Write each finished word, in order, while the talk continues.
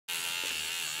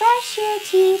brush your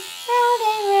teeth round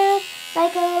and round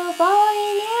like a little ball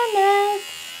in your mouth.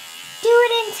 Do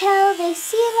it until they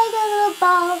see it like a little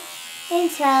ball,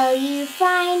 until you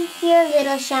find your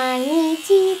little shiny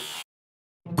teeth.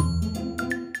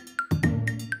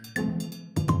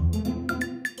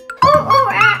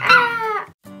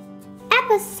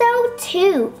 Episode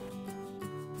 2.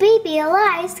 Baby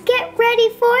Alive's get ready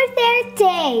for their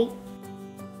day.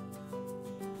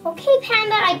 Okay,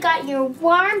 Panda, I got your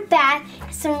warm bath,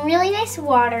 some really nice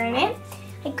water in it.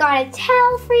 I got a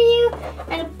towel for you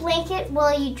and a blanket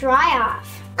while you dry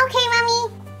off. Okay,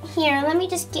 Mommy. Here, let me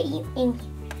just get you in here.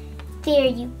 There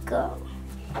you go.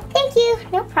 Thank you.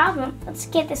 No problem. Let's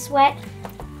get this wet.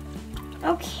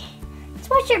 Okay. Let's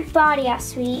wash your body off,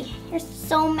 sweetie. You're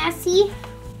so messy.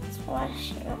 Let's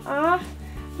wash you off.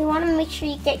 We want to make sure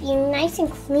you get you nice and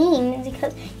clean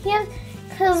because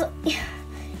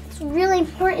it's really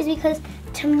important is because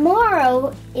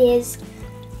tomorrow is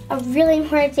a really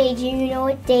important day. Do you know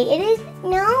what day it is?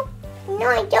 No,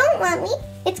 I don't, Mommy.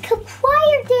 It's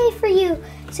choir day for you.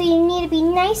 So you need to be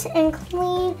nice and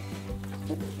clean.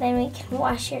 Then we can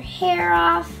wash your hair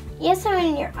off. You have some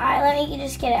in your eye. Let me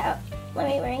just get it out. Let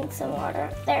me bring some water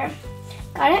up there.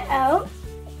 Got it out.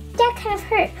 That kind of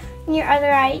hurt. In your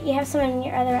other eye, you have some in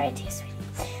your other eye too, sweetie.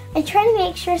 And try to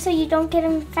make sure so you don't get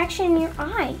an infection in your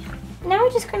eye. Now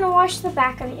we're just gonna wash the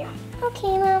back of you.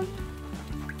 Okay, Mom.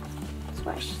 Let's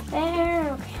wash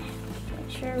there. Okay. Make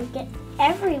sure we get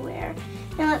everywhere.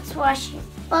 Now let's wash your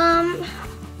bum.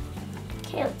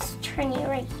 Okay, let's turn you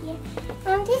right here.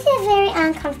 This is very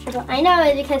uncomfortable. I know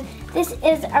it's because this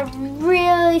is a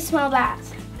really small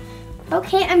bath.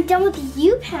 Okay, I'm done with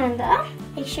you, Panda.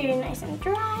 Make sure you're nice and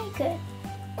dry. Good.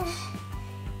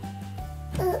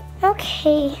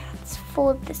 Okay, let's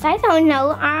fold this side. Oh,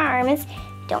 no arms.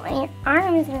 Don't want your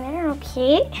arms in there,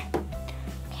 okay?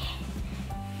 Okay,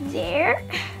 there.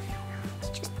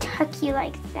 Let's just tuck you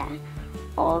like that.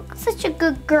 Oh, such a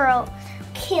good girl.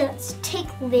 Okay, let's take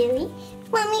Lily.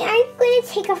 Mommy, are you going to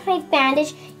take off my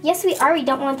bandage? Yes, we are. We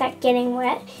don't want that getting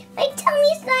wet. My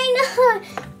tummy's not.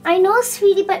 I know,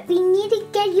 sweetie, but we need to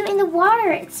get you in the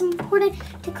water. It's important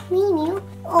to clean you.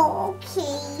 Oh,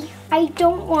 okay.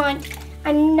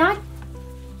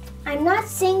 I'm not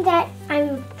saying that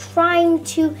I'm trying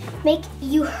to make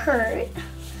you hurt.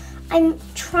 I'm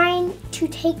trying to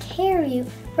take care of you.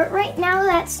 But right now,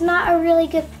 that's not a really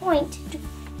good point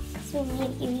because we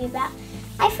need to give you that.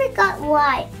 I forgot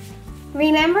why.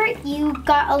 Remember, you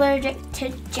got allergic to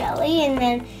jelly, and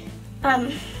then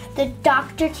the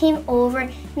doctor came over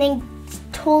and then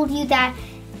told you that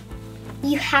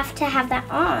you have to have that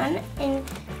on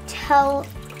until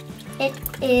it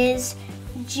is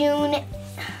June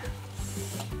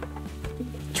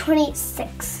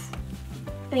 26th.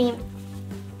 I mean,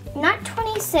 not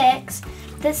 26,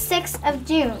 the 6th of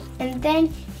June. And then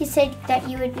he said that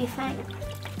you would be fine.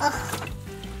 Ugh,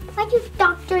 why do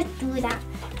doctors do that?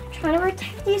 I'm trying to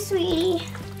protect you, sweetie.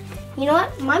 You know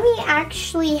what? Mommy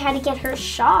actually had to get her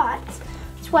shots.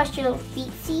 Let's wash your little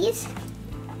feetsies.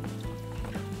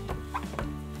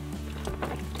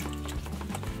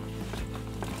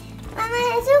 Mama,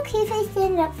 it's okay if I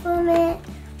stand up for a minute.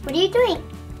 What are you doing?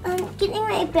 I'm getting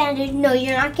my bandage. No,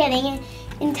 you're not getting it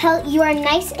until you are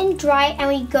nice and dry and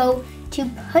we go to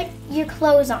put your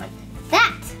clothes on.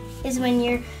 That is when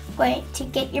you're going to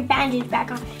get your bandage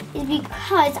back on. Is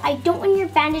because I don't want your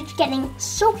bandage getting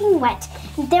soaking wet.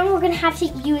 And then we're going to have to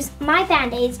use my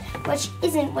band-aids, which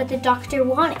isn't what the doctor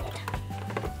wanted.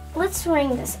 Let's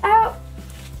wring this out.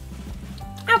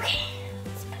 Okay,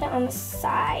 let's put it on the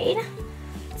side.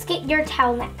 Let's get your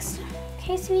towel next.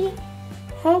 Okay, sweetie?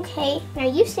 Okay, now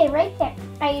you stay right there.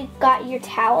 I got your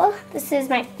towel. This is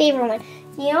my favorite one.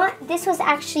 You know what? This was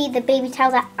actually the baby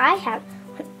towel that I had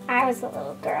when I was a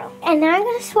little girl. And now I'm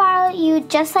gonna swaddle you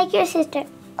just like your sister.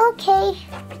 Okay.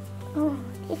 Oh,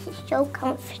 this is so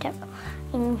comfortable.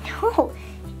 I know,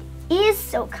 it is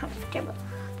so comfortable.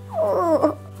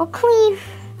 Oh, all clean.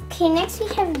 Okay, next we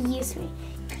have you, sweetie.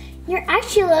 You're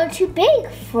actually a little too big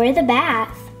for the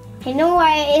bath. I know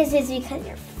why it is because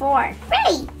you're 4.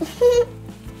 Great.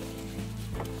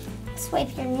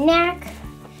 Wipe your neck.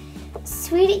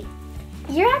 Sweetie,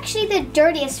 you're actually the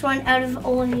dirtiest one out of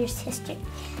all of your sisters.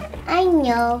 I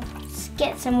know. Let's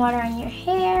get some water on your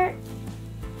hair.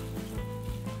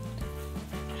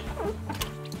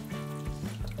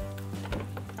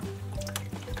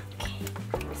 Okay.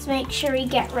 Let's make sure we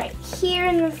get right here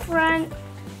in the front.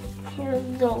 Your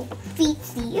little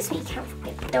feetsies, we can't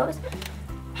forget those.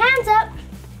 Hands up.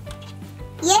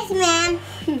 Yes, ma'am.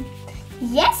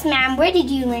 Yes, ma'am. Where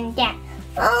did you learn that?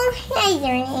 Oh, I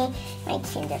learned in my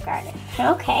kindergarten.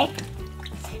 Okay.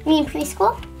 You mean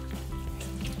preschool?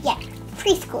 Yeah,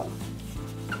 preschool.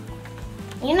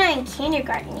 You're not in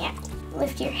kindergarten yet.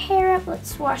 Lift your hair up.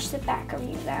 Let's wash the back of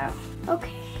you now.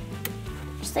 Okay.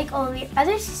 Just like all of your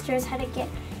other sisters had to get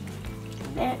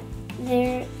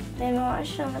their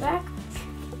wash on the back.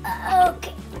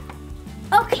 Okay.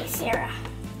 Okay, Sara.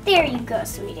 There you go,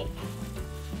 sweetie.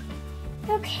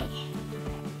 Okay.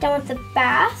 Done with the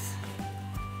bath.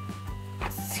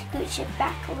 Scooch it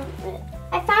back a little bit.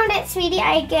 I found it, sweetie.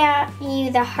 I got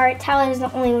you the heart towel. It was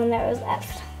the only one that was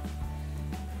left.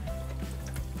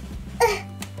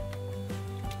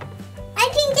 I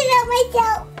can get out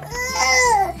myself.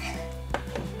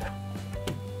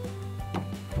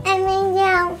 I'm laying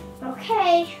down.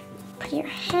 Okay. Put your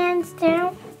hands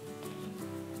down.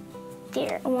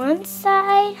 There, one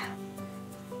side,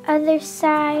 other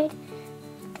side.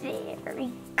 There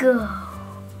we go.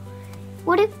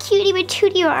 What a cutie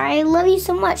patootie you are. I love you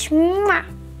so much. Mwah.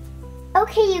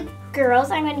 Okay, you girls,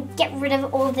 I'm gonna get rid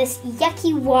of all this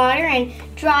yucky water and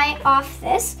dry off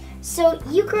this. So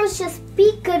you girls just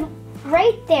be good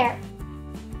right there.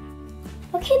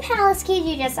 Okay, Palace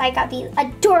Kids, I got these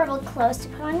adorable clothes to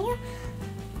put on you.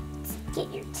 Let's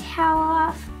get your towel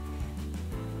off.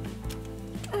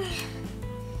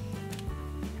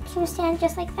 Can you stand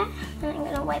just like that? And I'm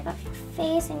gonna wipe off your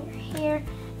face and your hair,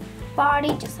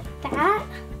 body, just like that.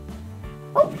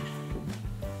 Oh,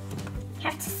 you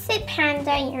have to sit,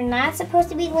 Panda. You're not supposed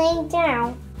to be laying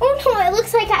down. Oh no, it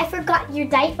looks like I forgot your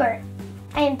diaper.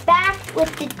 I am back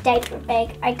with the diaper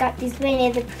bag. I got these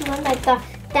Winnie the Pooh ones. I thought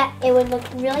that it would look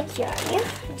really cute on you.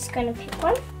 I'm just gonna pick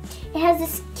one. It has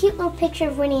this cute little picture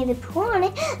of Winnie the Pooh on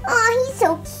it. Oh, he's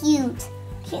so cute.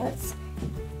 Okay,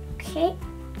 okay.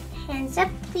 Hands up,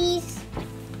 please.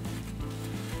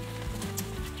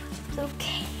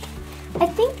 Okay. I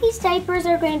think these diapers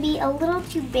are going to be a little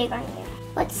too big on you.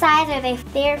 What size are they?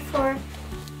 They're for,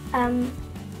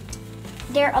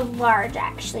 they're a large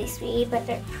actually, sweetie, but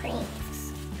they're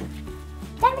preemies.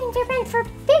 That means they're meant for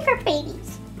bigger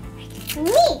babies. Like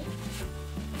me.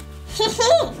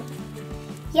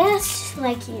 Yes,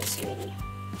 like you, sweetie.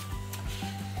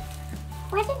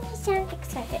 Why didn't you sound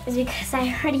excited? It's because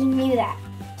I already knew that.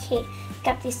 Okay,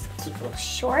 got these cute little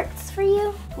shorts for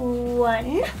you.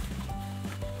 One.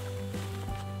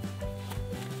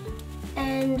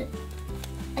 And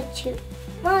a two.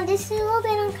 Well, this is a little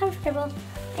bit uncomfortable.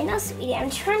 I know, sweetie, I'm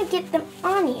trying to get them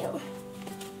on you.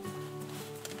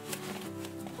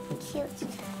 Cute.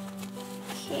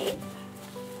 Okay.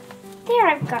 There,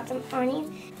 I've got them on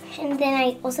you. And then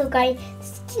I also got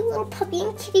this cute little puppy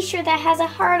and kitty shirt that has a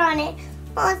heart on it.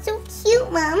 Oh, it's so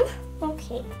cute, Mom.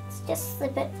 Okay, let's just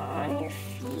slip it on your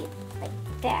feet like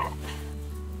that.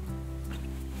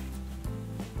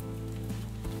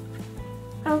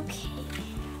 Okay.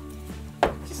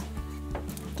 Just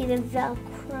get a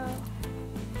Velcro.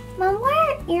 Mom,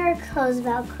 why aren't your clothes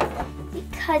Velcro?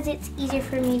 Because it's easier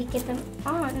for me to get them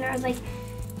on. I was like,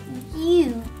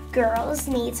 you girls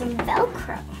need some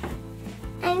Velcro.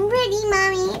 I'm ready,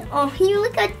 Mommy. Oh, you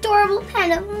look adorable,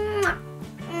 Panda.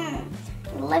 I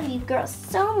love you girls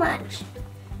so much.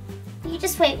 You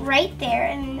just wait right there,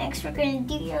 and next we're going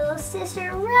to do your little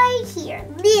sister right here,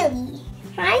 Lily.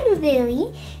 Hi,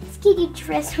 Lily. Let's get you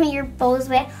dressed when your bow's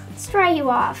wet. Let's dry you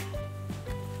off.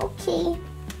 Okay.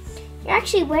 You're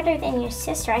actually wetter than your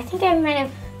sister. I think I might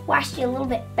have washed you a little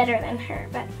bit better than her,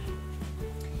 but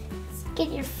let's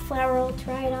get your flower all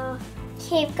dried off.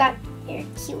 Okay, I've got your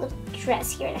cute little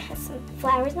dress here that has some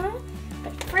flowers on it.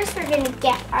 But first we're going to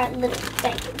get our little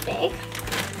diaper bag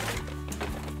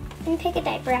and pick a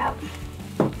diaper out.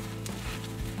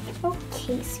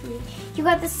 Okay, sweetie. You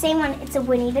got the same one. It's a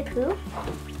Winnie the Pooh.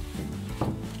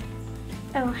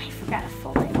 Oh, I forgot to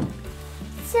fold it.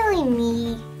 Silly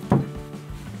me.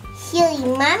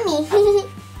 Silly mommy.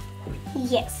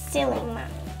 Yes, silly mommy.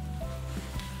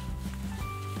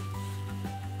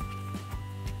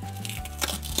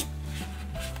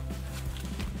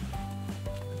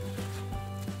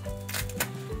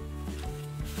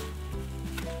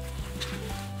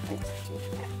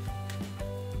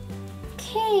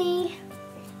 Okay,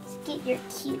 let's get your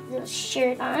cute little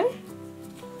shirt on.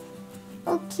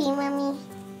 Okay, Mommy.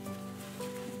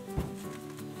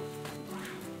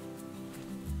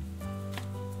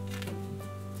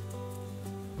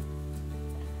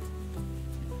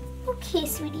 Okay,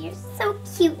 sweetie, you're so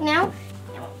cute now.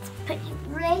 Now let's put you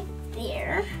right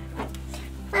there.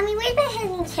 Mommy, where's my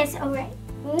hug and kiss? All right.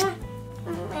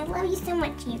 I love you so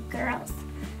much, you girls.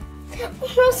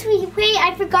 Oh, sweetie, wait,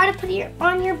 I forgot to put it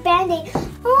on your Band-Aid.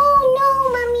 Oh, no,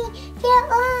 Mommy, get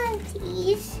on,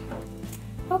 please.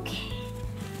 Okay.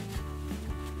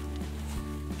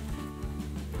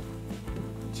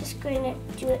 Just going to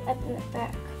do it up in the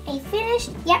back. Are you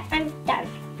finished? Yep, I'm done.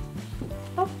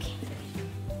 Okay.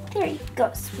 There you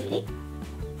go, sweetie.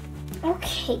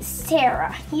 Okay,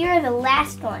 Sarah, you're the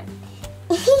last one.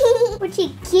 What you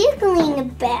giggling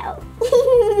about?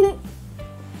 Hey,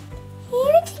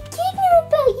 what you giggling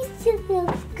about, you silly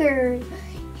little girl?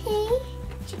 Hey,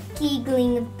 what you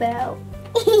giggling about?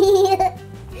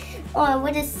 Oh,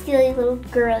 what a silly little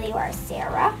girl you are,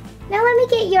 Sarah. Now let me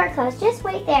get your clothes. Just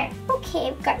wait there. Okay,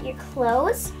 I've got your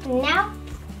clothes. Now,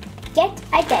 get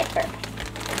a diaper.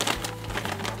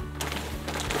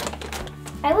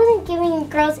 I wasn't giving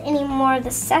girls any more of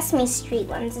the Sesame Street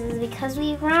ones because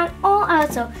we ran all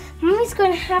out. So Mommy's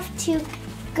going to have to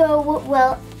go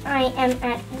while I am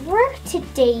at work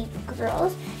today,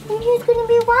 girls. And who's going to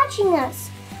be watching us?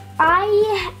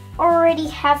 I already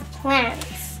have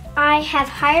plans. I have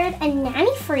hired a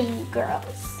nanny for you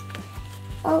girls.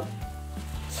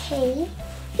 Okay.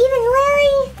 Even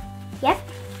Lily? Yep,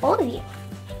 all of you.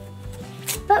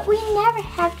 But we never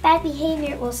have bad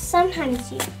behavior. Well,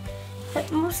 sometimes you. But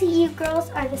most of you girls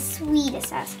are the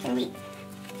sweetest as can be.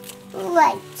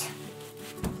 Right.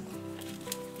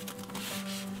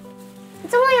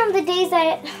 It's only on the days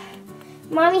that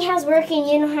Mommy has work and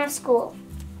you don't have school.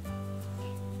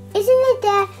 Isn't it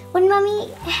that when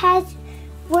Mommy has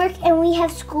work and we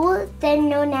have school, then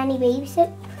no nanny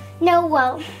babysit? No,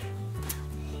 well,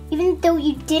 even though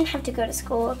you didn't have to go to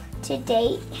school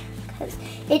today, because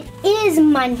it is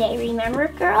Monday, remember,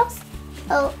 girls?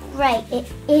 Oh, right, it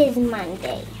is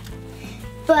Monday.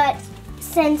 But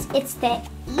since it's the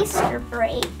Easter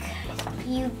break,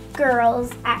 you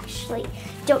girls actually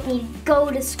don't need to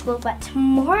go to school, but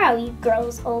tomorrow you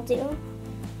girls all do.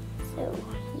 So,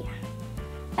 yeah.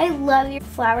 I love your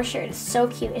flower shirt. It's so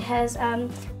cute. It has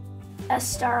a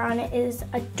star on it. It is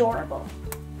adorable.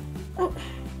 Oh,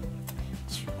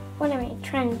 what am I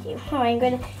trying to do? Oh, I'm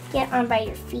going to get on by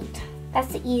your feet.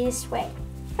 That's the easiest way.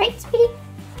 Right, sweetie?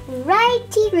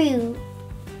 Righty-roo.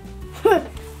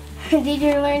 Did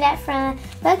you learn that from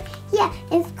a book? Yeah,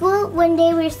 in school one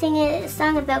day we were singing a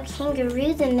song about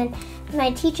kangaroos and then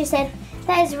my teacher said,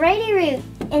 that is righty-roo.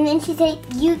 And then she said,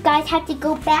 you guys have to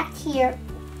go back to your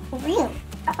room.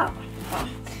 Oh,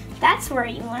 that's where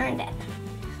you learned it.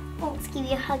 Oh, let's give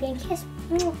you a hug and kiss.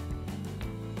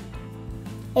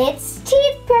 It's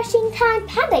toothbrushing time.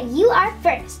 Panda, you are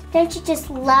first. Don't you just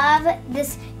love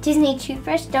this Disney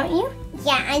toothbrush, don't you?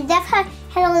 Yeah, I definitely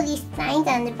had all of these signs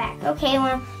on the back. Okay,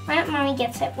 well, why don't Mommy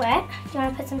gets it wet? Do you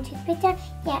want to put some toothpaste down?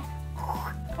 Yeah.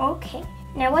 Okay.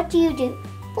 Now what do?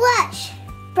 Blush.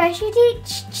 Brush your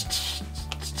teeth.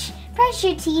 Brush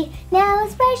your teeth. Now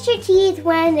let's brush your teeth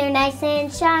when they're nice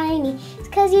and shiny. It's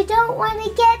because you don't want to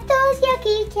get those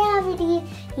yucky cavities.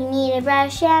 You need to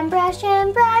brush and brush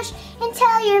and brush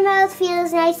until your mouth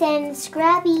feels nice and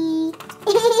scrubby.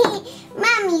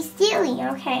 Mommy, silly.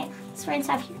 Okay, let's rinse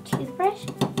off your toothbrush.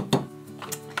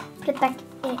 Put it back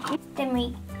in. Then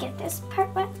we get this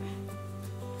part wet.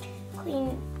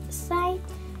 Clean the side.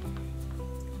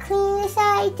 Clean the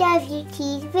sides of your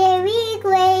teeth very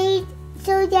great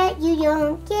so that you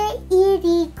don't get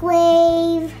itty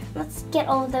grave. Let's get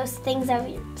all of those things out of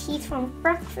your teeth from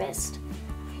breakfast.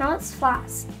 Now let's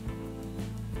floss.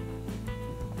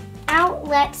 Now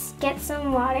let's get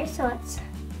some water, so let's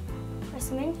pour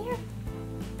some in here.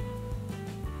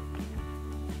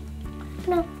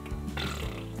 No.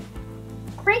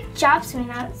 Great job, sweetie.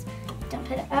 Now let's dump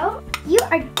it out. You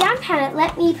are done, Panda.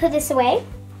 Let me put this away.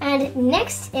 And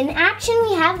next in action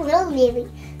we have little Lily.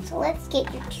 So let's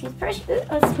get your toothbrush. Ooh,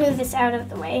 let's move this out of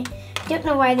the way. I don't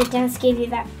know why the dentist gave you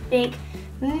that big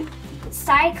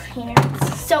side cleaner.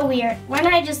 It's so weird. Why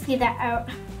don't I just leave that out?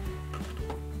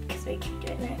 Because we can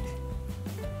do it next.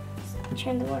 So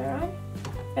turn the water on.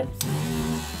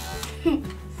 Oops.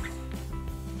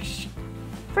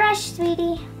 Brush,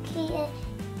 sweetie. Okay,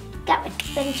 got it.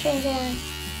 Then turn it on.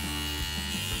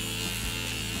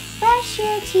 Brush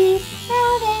your teeth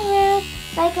round and round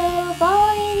like a little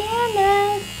ball in your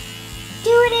mouth. Do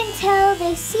it until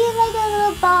they see like a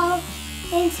little ball,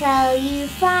 until you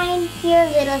find your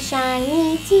little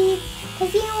shiny teeth.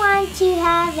 Cause you want to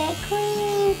have it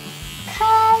clean,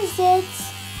 cause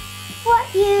it's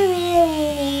what you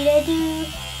really need to do.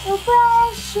 So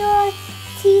brush your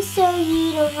teeth so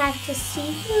you don't have to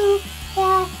see who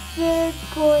that you're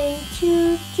going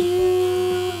to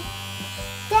do.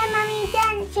 Done, Mommy,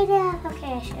 done. Shut it off.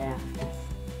 Okay, I shut it off.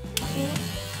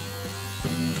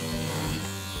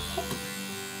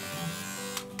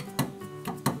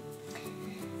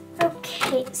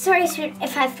 Okay, sorry sweet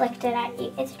if I flicked it at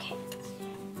you. It's okay.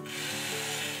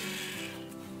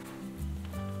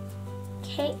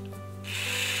 Okay.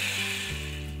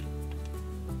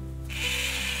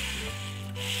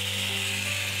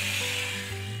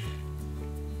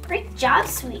 Great job,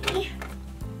 sweetie.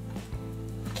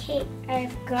 Okay,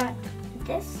 I've got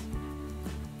this.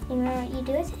 You know what you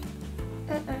do with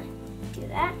it? Do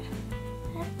that.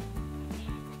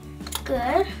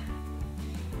 Good.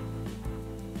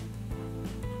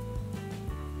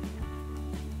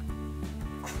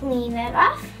 Clean that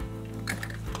off.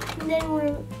 And then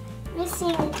we're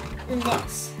missing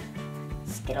this.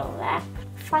 Let's get all that.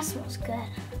 Floss smells good.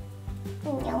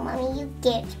 No, Mommy, you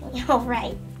get me. All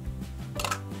right.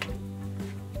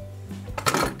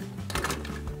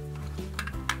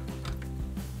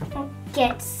 I'll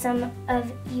get some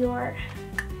of your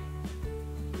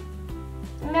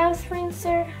mouth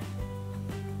rinser.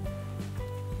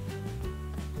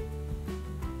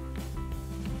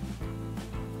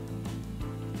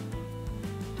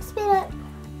 Spit up.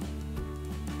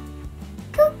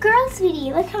 Good girl,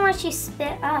 sweetie. Look how much you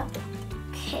spit up.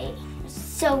 Okay,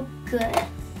 so good.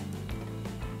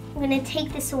 I'm gonna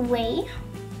take this away.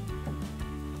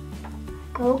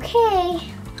 Okay.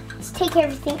 Let's take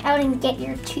everything out and get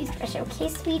your toothbrush, okay,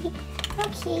 sweetie?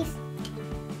 Okay.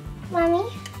 Mommy,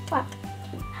 what?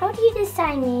 How do you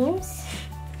decide names?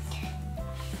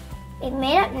 It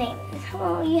made up names.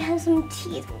 Oh, you have some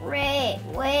teeth right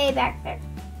way back there.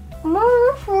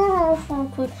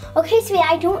 Okay, sweetie,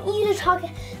 I don't want you to talk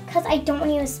because I don't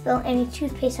want you to spill any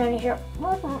toothpaste on your shirt.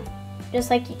 Just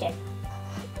like you did.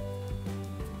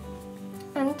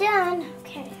 I'm done.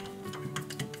 Okay.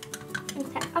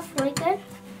 Take that off really good.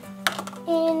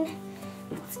 And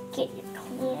let's get your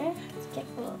cleaner. Let's get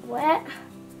a little wet.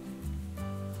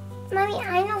 Mommy,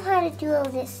 I know how to do all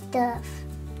this stuff.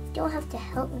 You don't have to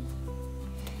help me.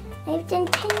 I've done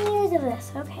 10 years of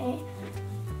this. Okay.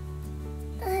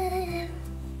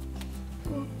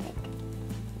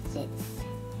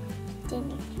 Then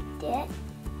you do that.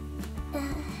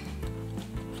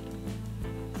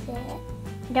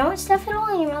 Don't stuff it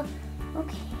all in your mouth.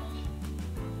 Okay.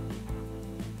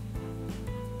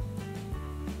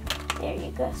 There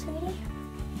you go, sweetie.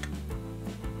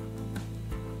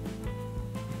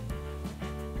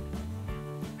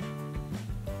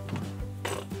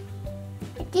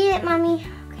 I did it, Mommy.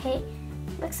 Okay.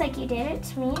 Looks like you did it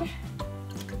to me.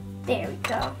 There we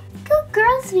go. Good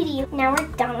girl, sweetie. Now we're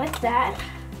done with that.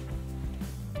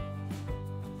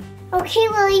 Okay,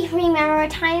 Lily, remember what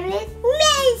time it is?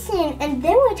 Medicine! And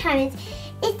then what time it is?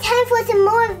 It's time for some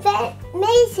more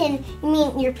medicine. You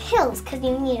mean your pills, because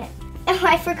you need it. Oh,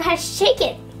 I forgot to shake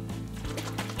it.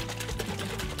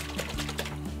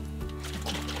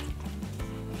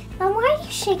 Now, why do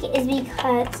you shake it is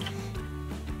because,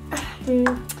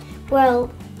 well,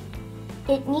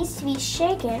 it needs to be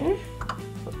shaken.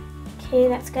 Okay,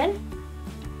 that's good.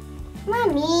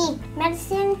 Mommy,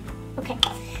 medicine? Okay.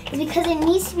 It's because it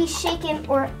needs to be shaken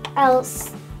or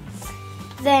else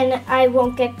then I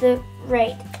won't get the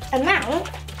right amount.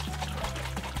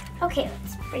 Okay,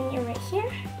 let's bring it right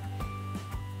here.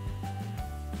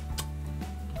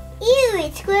 Ew,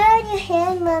 it's good on your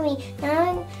hand, Mommy.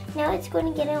 Now it's going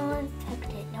to get all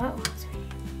infected. No, it won't.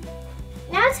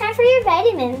 Now it's time for your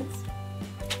vitamins.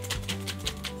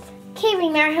 Okay,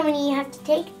 remember how many you have to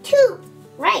take? 2.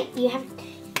 Right,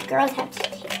 girls have to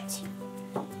take 2.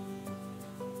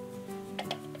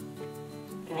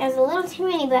 There's a little too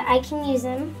many, but I can use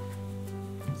them.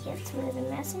 Let's move the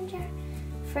messenger.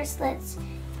 First, let's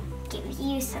give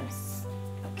you some.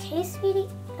 Okay, sweetie?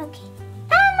 Okay.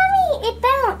 Ah, Mommy, it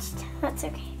bounced. That's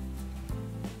okay.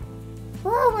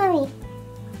 Whoa, Mommy.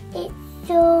 It's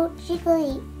so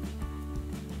jiggly.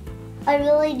 I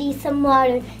really need some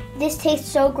water. This tastes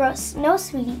so gross. No,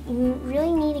 sweetie, you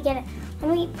really need to get it.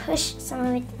 Let me push some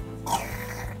of it.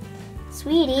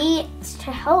 Sweetie, it's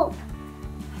to help.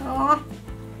 Aww.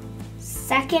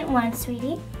 Second one,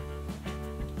 sweetie.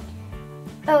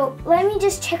 Oh, let me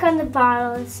just check on the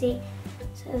bottle and see.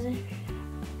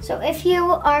 So if you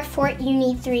are 4, you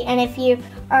need 3, and if you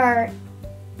are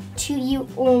 2, you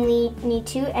only need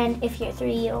 2, and if you're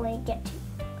 3, you only get 2.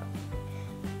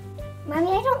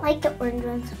 Mommy, I don't like the orange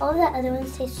ones. All the other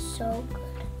ones taste so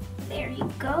good. There you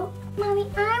go. Mommy,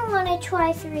 I want to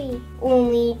try 3.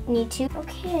 Only need 2.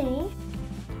 Okay.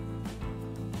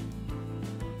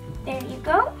 There you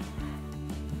go.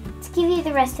 Let's give you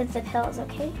the rest of the pills,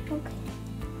 okay? Okay.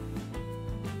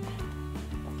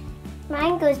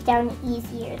 Mine goes down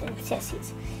easier than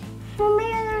Sissy's. Well,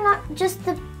 maybe they're not just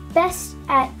the best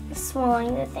at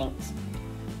swallowing the things.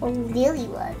 Well, Lily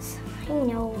was. I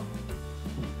know.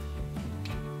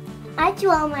 I do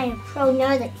all my pro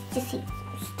know that Sissy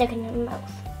stuck in her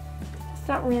mouth. It's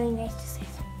not really nice to say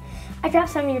so. I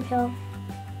dropped some of your pill.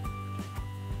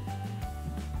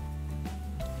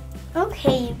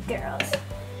 Okay, you girls.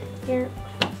 You're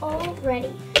all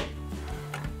ready.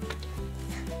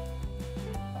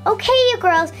 Okay, you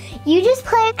girls, you just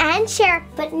play and share,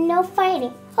 but no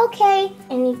fighting. Okay,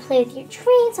 and you play with your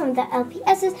trains on the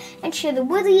LPSs and share the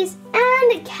woodies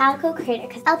and the calico crater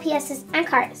because LPSs and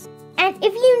cars. And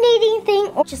if you need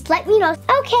anything, just let me know.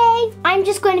 Okay, I'm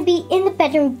just going to be in the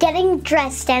bedroom getting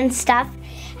dressed and stuff.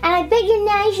 And I bet your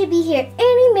nanny should be here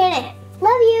any minute.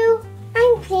 Love you.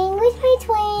 I'm playing with my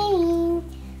twin.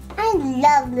 I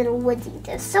love little woodies.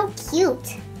 They're so cute.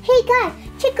 Hey guys,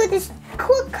 check out this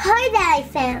cool car that I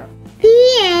found.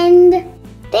 The end.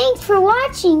 Thanks for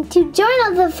watching. To join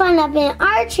all the fun up in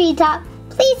our treetop,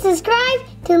 please subscribe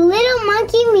to Little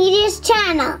Monkey Media's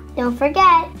channel. Don't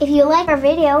forget, if you like our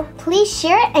video, please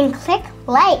share it and click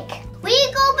like.